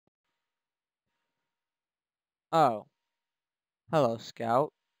Oh, hello,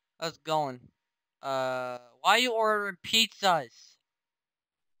 Scout. How's it going? Why you ordering pizzas?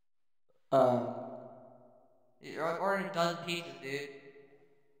 Um, You're ordering a dozen pizzas, dude.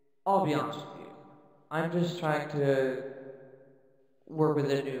 I'll be honest with you. I'm just trying to work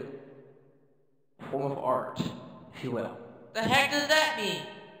with a new form of art, if you will. The heck does that mean?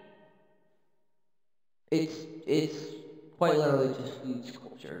 It's quite literally just food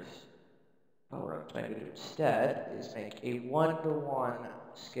sculptures. But what I'm trying to do instead is make a 1-to-1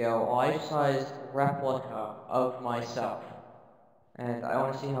 scale, life-sized replica of myself. And I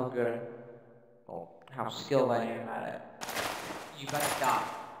want to see how good, how skilled I am at it. You better die.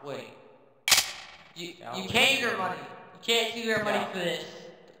 Wait. You came your money. You can't see your money for this.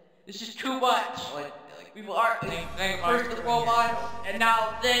 This is too much. People are first the robots, and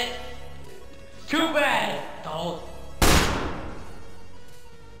now this. Too bad. Don't.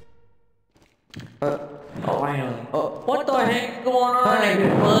 Finally. What the heck's going on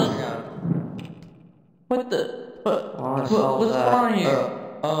here, Buzz? What the? What's going on here?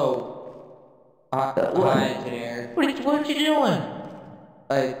 Hi, engineer. What you doing?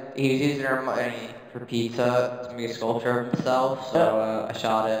 He's using our money for pizza to make a sculpture of himself, so I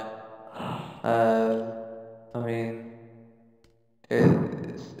shot it. I mean,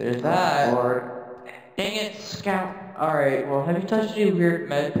 there's that. Dang it, Scout. Alright, well, have you touched any weird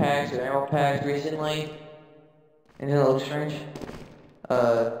med packs or ammo packs recently? Anything that looks strange?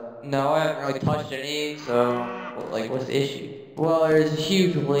 No, I haven't really touched any, so, what's the issue? Well, there's a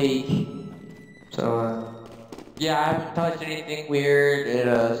huge leak. So, yeah, I haven't touched anything weird. It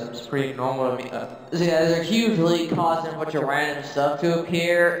seems pretty normal to me. So yeah, there's a huge leak causing a bunch of random stuff to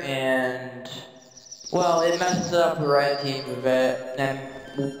appear, and well, it messes up the red team a bit, and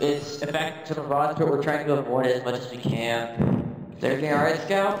it's affecting some of us, but we're trying to avoid it as much as we can. Is everything alright,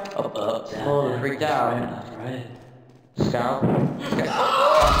 Scout? I'm a little freaked out. Right. Scout?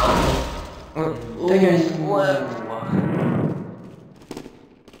 Take a slip.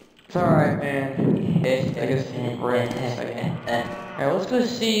 It's alright, man. I guess we're in a second. Alright, let's go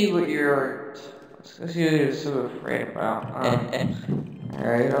see what you're so afraid about.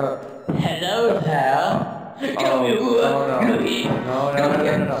 Alright, Hello, pal. Go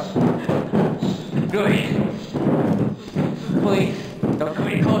here. Please, don't come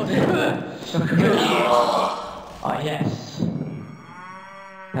any closer. Don't come any closer. Oh, yes.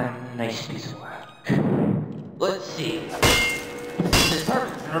 A nice piece of work. Let's see. This is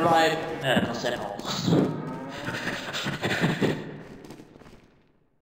perfect to revive medical signals.